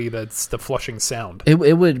repetitively that's the flushing sound?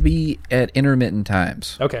 It would be at intermittent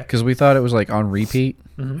times. Okay. Because we thought it was like on repeat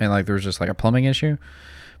and like there was just like a plumbing issue.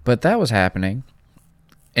 But that was happening.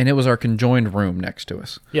 And it was our conjoined room next to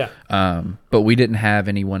us. Yeah. But we didn't have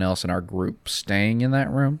anyone else in our group staying in that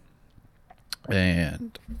room.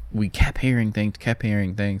 And we kept hearing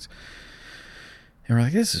things. And we're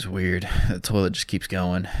like, this is weird. The toilet just keeps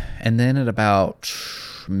going. And then at about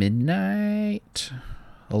midnight,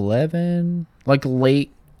 11, like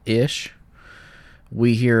late-ish,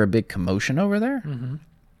 we hear a big commotion over there. And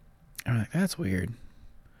we're like, that's weird.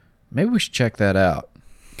 Maybe we should check that out.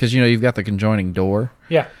 Because, you've got the conjoining door.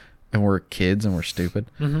 Yeah. And we're kids and we're stupid.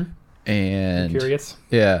 And curious.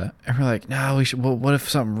 Yeah. And we're like, no, we should. Well, what if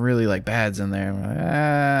something really like bad's in there? And we're like,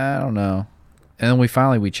 I don't know. And then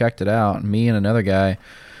we checked it out. And me and another guy,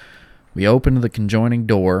 we opened the conjoining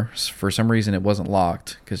door. For some reason, it wasn't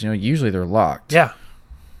locked. Because, usually they're locked. Yeah.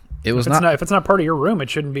 It was if it's not part of your room, it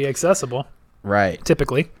shouldn't be accessible. Right.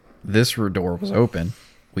 Typically. This door was open.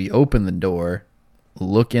 We open the door,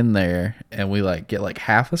 look in there, and we like get like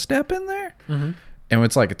half a step in there. And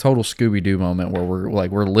it's like a total Scooby-Doo moment where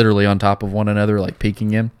we're literally on top of one another, like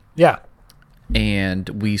peeking in. Yeah. And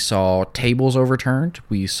we saw tables overturned.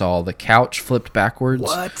 We saw the couch flipped backwards.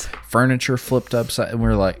 What? Furniture flipped upside. And we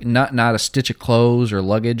were like, not a stitch of clothes or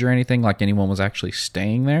luggage or anything like anyone was actually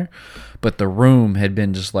staying there. But the room had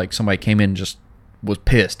been just like somebody came in, just was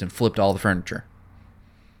pissed and flipped all the furniture.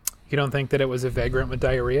 You don't think that it was a vagrant with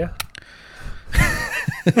diarrhea?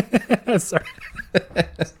 Sorry.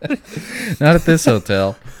 Not at this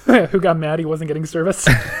hotel. Who got mad he wasn't getting service?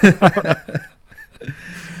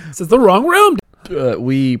 This is the wrong room.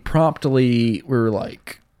 We were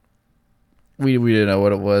like, we didn't know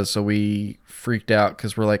what it was, so we freaked out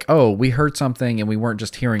because we're like, oh, we heard something and we weren't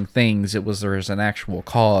just hearing things. There was an actual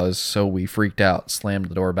cause, so we freaked out, slammed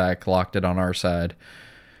the door back, locked it on our side,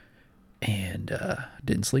 and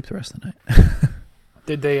didn't sleep the rest of the night.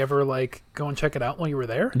 Did they ever like go and check it out while you were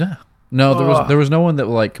there? No, there was no one that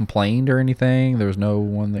like complained or anything. There was no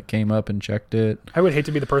one that came up and checked it. I would hate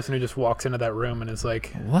to be the person who just walks into that room and is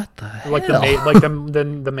like, "What the hell?" Like the maid, like the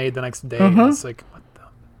maid the next day. It's like, what the?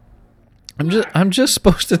 I'm just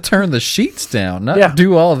supposed to turn the sheets down, not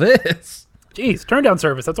do all this. Jeez, turn down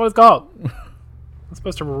service. That's what it's called. I'm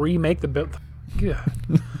supposed to remake the build. Yeah.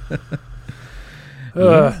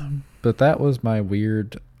 But that was my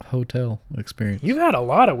weird hotel experience. You've had a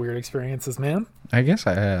lot of weird experiences, man. I guess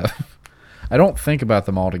I have. I don't think about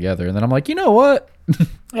them all together, and then I'm like, you know what?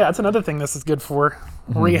 Yeah, that's another thing this is good for.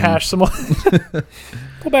 Rehash some more.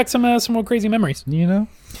 Pull back some more crazy memories. Yeah,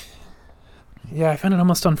 I find it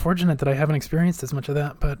almost unfortunate that I haven't experienced as much of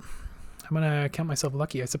that, but I'm going to count myself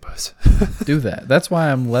lucky, I suppose. Do that. That's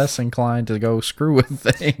why I'm less inclined to go screw with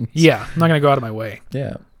things. Yeah, I'm not going to go out of my way.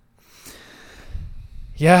 Yeah.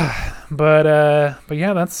 Yeah, but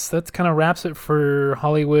yeah, that's kind of wraps it for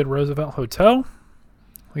Hollywood Roosevelt Hotel,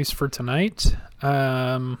 at least for tonight.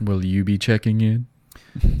 Will you be checking in?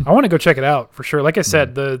 I want to go check it out for sure. Like I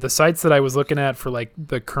said, the sites that I was looking at for like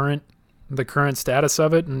the current status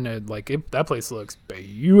of it, and that place looks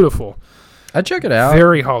beautiful. I'd check it out.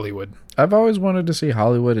 Very Hollywood. I've always wanted to see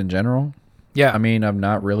Hollywood in general, Yeah. I mean, I've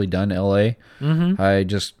not really done LA. Mm-hmm. I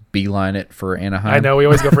just beeline it for Anaheim. I know we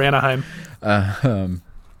always go for Anaheim.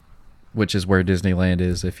 Which is where Disneyland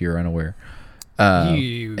is, if you're unaware.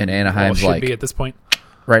 You and Anaheim's should like be at this point.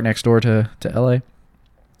 right next door to LA.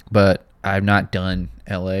 But I've not done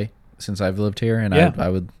LA since I've lived here, and Yeah. I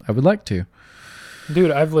would like to.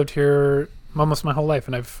 Dude, I've lived here almost my whole life,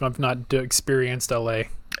 and I've not experienced LA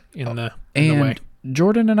in the way.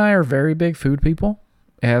 Jordan and I are very big food people,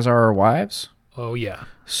 as are our wives. Oh yeah.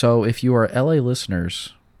 So if you are LA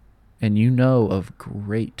listeners and you know of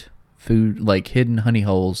great food, like hidden honey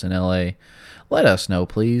holes in LA, let us know,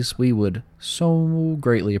 please. We would so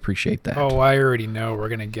greatly appreciate that. Oh, I already know we're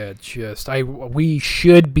gonna get we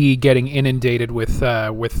should be getting inundated with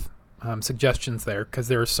suggestions there because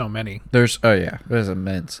there are so many. There's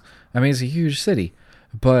immense. I mean, it's a huge city,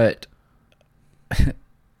 but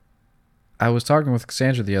I was talking with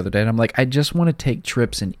Cassandra the other day, and I'm like, I just want to take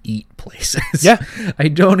trips and eat places. Yeah. I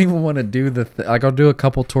don't even want to do I'll do a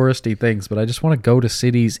couple touristy things, but I just want to go to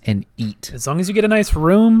cities and eat. As long as you get a nice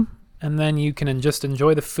room, and then you can just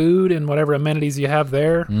enjoy the food and whatever amenities you have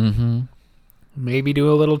there. Mm-hmm. Maybe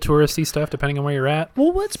do a little touristy stuff depending on where you're at.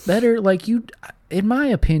 Well, what's better, like in my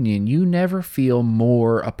opinion, you never feel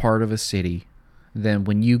more a part of a city than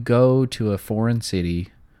when you go to a foreign city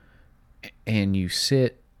and you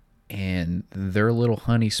sit in their little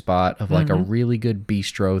honey spot of like a really good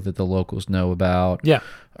bistro that the locals know about. Yeah.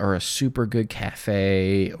 Or a super good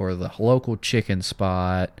cafe or the local chicken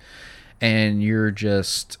spot. And you're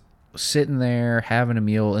just sitting there having a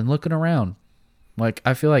meal and looking around. Like,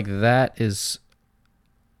 I feel like that is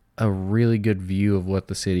a really good view of what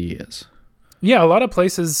the city is. Yeah, a lot of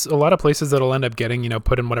places that'll end up getting,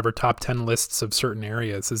 put in whatever top 10 lists of certain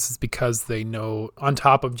areas is because they know, on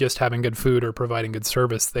top of just having good food or providing good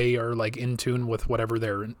service, they are like in tune with whatever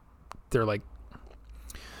their like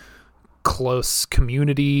close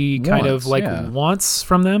community kind of like wants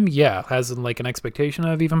from them. Yeah, has like an expectation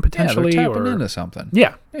of even potentially they're tapping into something.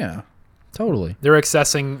 Yeah. Yeah. Totally. They're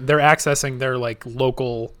accessing their like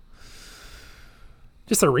local,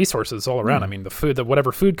 just their resources all around. I mean, the food,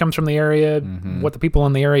 whatever food comes from the area, what the people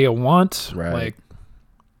in the area want. Right. Like,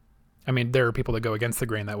 I mean, there are people that go against the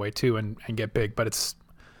grain that way too and get big, but it's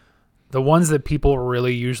the ones that people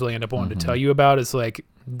really usually end up wanting to tell you about is like,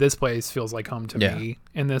 this place feels like home to me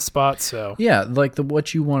in this spot. So yeah, like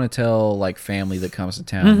what you want to tell like family that comes to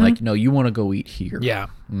town, like, no, you want to go eat here. Yeah.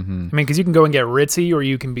 I mean, because you can go and get ritzy, or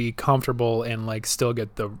you can be comfortable and like still get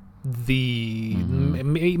maybe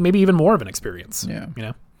even more of an experience. Yeah.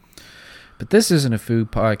 But this isn't a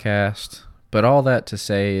food podcast. But all that to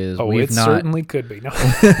say is certainly could be. No.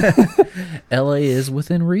 LA is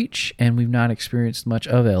within reach, and we've not experienced much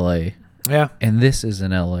of LA. Yeah. And this is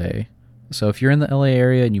in LA. So if you're in the LA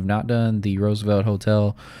area and you've not done the Roosevelt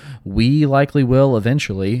Hotel, we likely will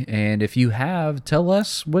eventually. And if you have, tell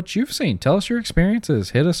us what you've seen. Tell us your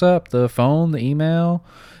experiences. Hit us up, the phone, the email.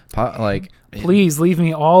 Please leave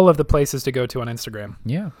me all of the places to go to on Instagram.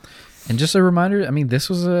 Yeah. And just a reminder, I mean, this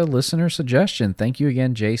was a listener suggestion. Thank you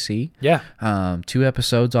again, JC. Yeah. 2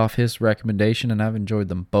 episodes off his recommendation, and I've enjoyed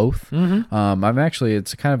them both.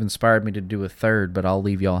 It's kind of inspired me to do a third, but I'll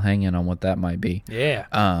leave y'all hanging on what that might be.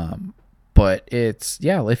 Yeah. But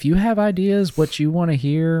if you have ideas, what you want to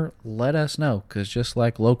hear, let us know. Because just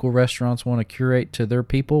like local restaurants want to curate to their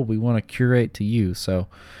people, we want to curate to you. So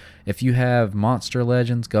if you have monster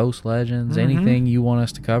legends, ghost legends, anything you want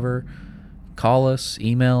us to cover, call us,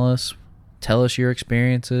 email us, tell us your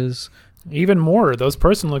experiences. Even more, those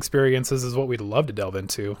personal experiences is what we'd love to delve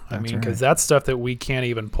into. Because that's stuff that we can't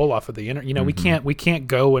even pull off of the internet. We can't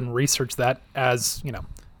go and research that as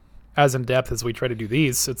in depth as we try to do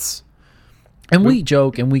these. We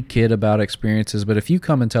joke and we kid about experiences, but if you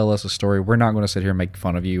come and tell us a story, we're not going to sit here and make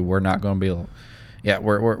fun of you. We're not going to be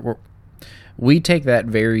we take that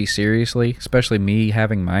very seriously, especially me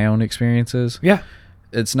having my own experiences. Yeah.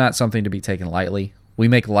 It's not something to be taken lightly. We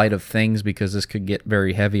make light of things because this could get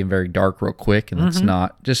very heavy and very dark real quick, and it's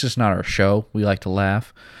just not our show. We like to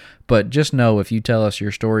laugh. But just know, if you tell us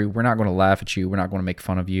your story, we're not going to laugh at you. We're not going to make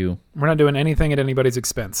fun of you. We're not doing anything at anybody's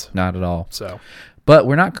expense. Not at all. But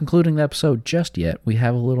we're not concluding the episode just yet. We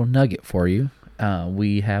have a little nugget for you.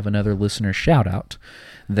 We have another listener shout out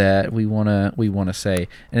that we wanna say,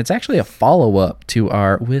 and it's actually a follow up to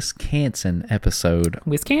our Wisconsin episode.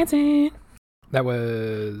 Wisconsin. That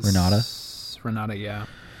was Renata, yeah.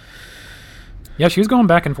 Yeah, she was going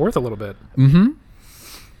back and forth a little bit. Mm-hmm.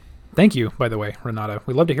 Thank you, by the way, Renata.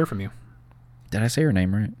 We'd love to hear from you. Did I say her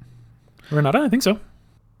name right? Renata, I think so.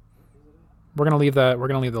 We're gonna leave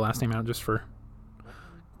the last name out just for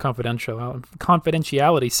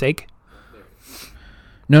confidentiality's sake.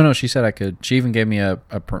 No, she said I could. She even gave me a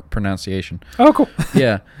pronunciation. Oh, cool.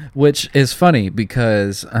 Yeah, which is funny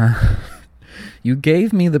because you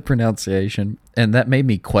gave me the pronunciation, and that made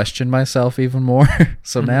me question myself even more.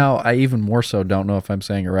 So now I even more so don't know if I'm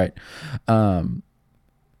saying it right.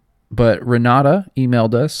 But Renata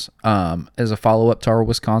emailed us as a follow-up to our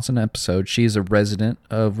Wisconsin episode. She's a resident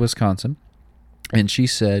of Wisconsin. And she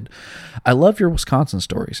said, I love your Wisconsin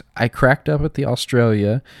stories. I cracked up at the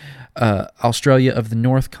Australia of the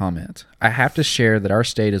North comment. I have to share that our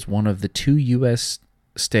state is one of the 2 U.S.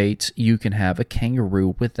 states you can have a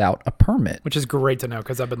kangaroo without a permit. Which is great to know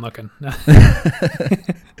because I've been looking.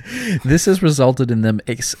 This has resulted in them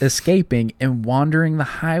escaping and wandering the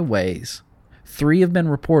highways. 3 have been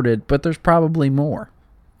reported, but there's probably more.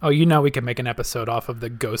 Oh, we can make an episode off of the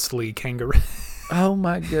ghostly kangaroo. Oh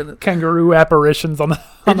my goodness. Kangaroo apparitions on the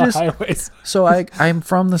highways. So I'm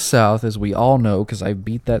from the South, as we all know, because I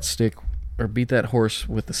beat that horse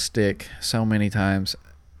with a stick so many times.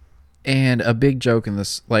 And a big joke in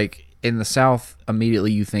this, like in the South,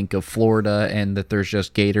 immediately you think of Florida and that there's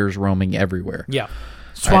just gators roaming everywhere. Yeah.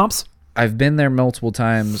 Swamps. I've been there multiple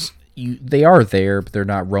times. They are there, but they're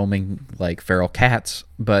not roaming like feral cats.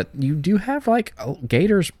 But you do have like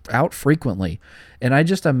gators out frequently. And I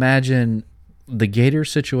just imagine the gator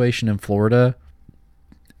situation in Florida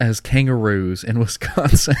as kangaroos in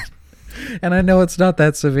Wisconsin. And I know it's not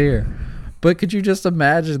that severe, but could you just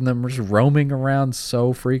imagine them just roaming around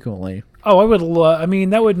so frequently? Oh, I would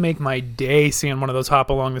that would make my day seeing one of those hop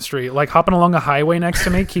along the street, like hopping along a highway next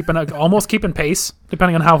to me, almost keeping pace,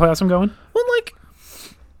 depending on how fast I'm going. Well, like,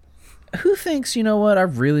 who thinks, you know what, I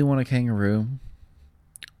really want a kangaroo?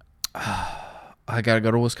 I gotta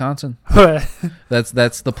go to Wisconsin.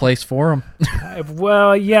 That's the place for them.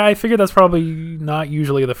 Well, yeah, I figure that's probably not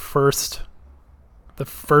usually the first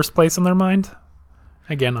place in their mind.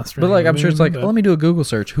 Again, Australia. But like, I'm sure it's like, let me do a Google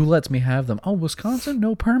search. Who lets me have them? Oh, Wisconsin,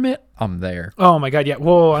 no permit. I'm there. Oh my God, yeah.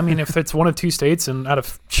 Well, I mean, if it's one of 2 states and out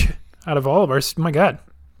of all of ours, my God.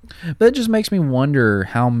 But it just makes me wonder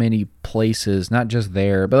how many places, not just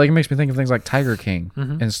there, but like it makes me think of things like Tiger King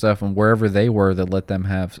and stuff, and wherever they were that let them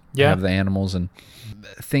have the animals, and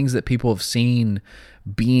things that people have seen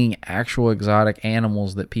being actual exotic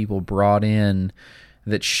animals that people brought in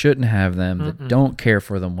that shouldn't have them, that don't care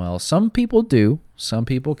for them well. Some people do. Some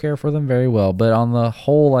people care for them very well. But on the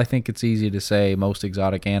whole, I think it's easy to say most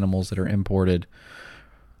exotic animals that are imported,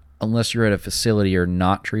 unless you're at a facility, are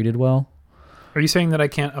not treated well. Are you saying that I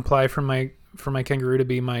can't apply for my kangaroo to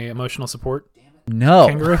be my emotional support? No.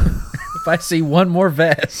 Kangaroo? If I see one more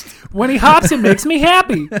vest. When he hops, it makes me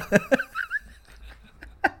happy.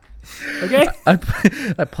 Okay? I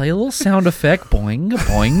play a little sound effect. Boing,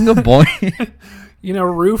 boing, boing.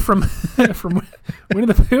 Roo from Winnie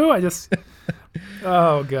the Pooh.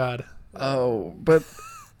 Oh, God. Oh, but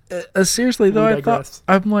seriously, though,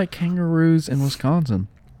 I'm like kangaroos in Wisconsin.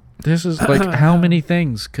 This is like, how many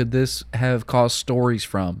things could this have caused stories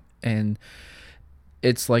from? And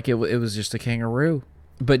it's like it was just a kangaroo.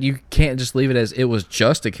 But you can't just leave it as it was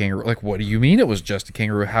just a kangaroo. Like, what do you mean it was just a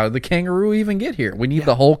kangaroo? How did the kangaroo even get here? We need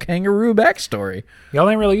the whole kangaroo backstory. Y'all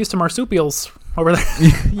ain't really used to marsupials over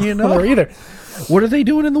there. Over either. What are they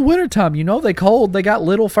doing in the wintertime? They cold. They got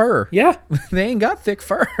little fur. Yeah. They ain't got thick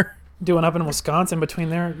fur. Doing up in Wisconsin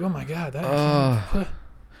between there. Oh, my God.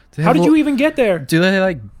 How did you even get there? Do they,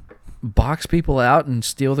 like, box people out and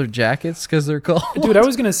steal their jackets because they're cold? Dude, I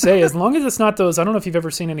was going to say, as long as it's not those, I don't know if you've ever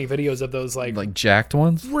seen any videos of those, like jacked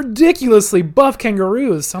ones? Ridiculously buff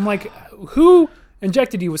kangaroos. I'm like, who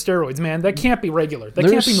injected you with steroids, man? That can't be regular. That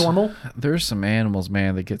can't be normal. There's some animals,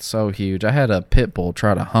 man, that get so huge. I had a pit bull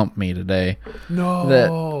try to hump me today. No.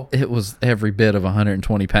 That it was every bit of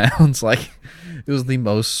 120 pounds. Like, it was the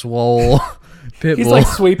most swole pit bull. He's like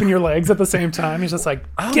sweeping your legs at the same time. He's just like,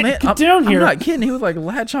 get down here. I'm not kidding. He would like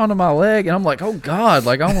latch onto my leg, and I'm like, oh God,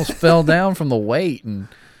 like I almost fell down from the weight. And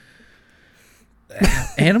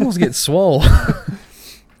animals get swole.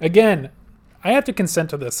 Again, I have to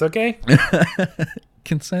consent to this, okay?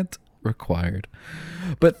 Consent required.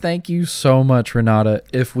 But thank you so much, Renata.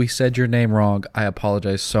 If we said your name wrong, I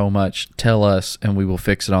apologize so much. Tell us, and we will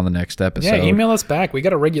fix it on the next episode. Yeah, email us back. We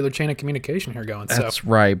got a regular chain of communication here going. That's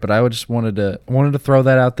right. But I just wanted to throw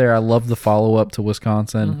that out there. I love the follow up to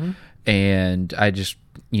Wisconsin, and I just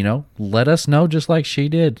let us know, just like she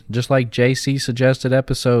did, just like JC suggested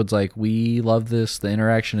episodes. Like, we love this. The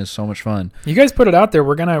interaction is so much fun. You guys put it out there.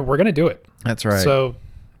 We're gonna do it. That's right. So.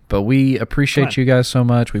 But we appreciate you guys so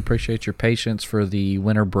much. We appreciate your patience for the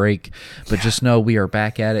winter break. But just know we are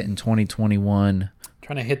back at it in 2021.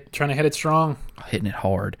 Trying to hit it strong. Hitting it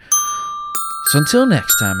hard. So until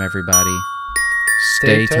next time, everybody,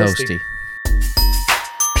 stay toasty.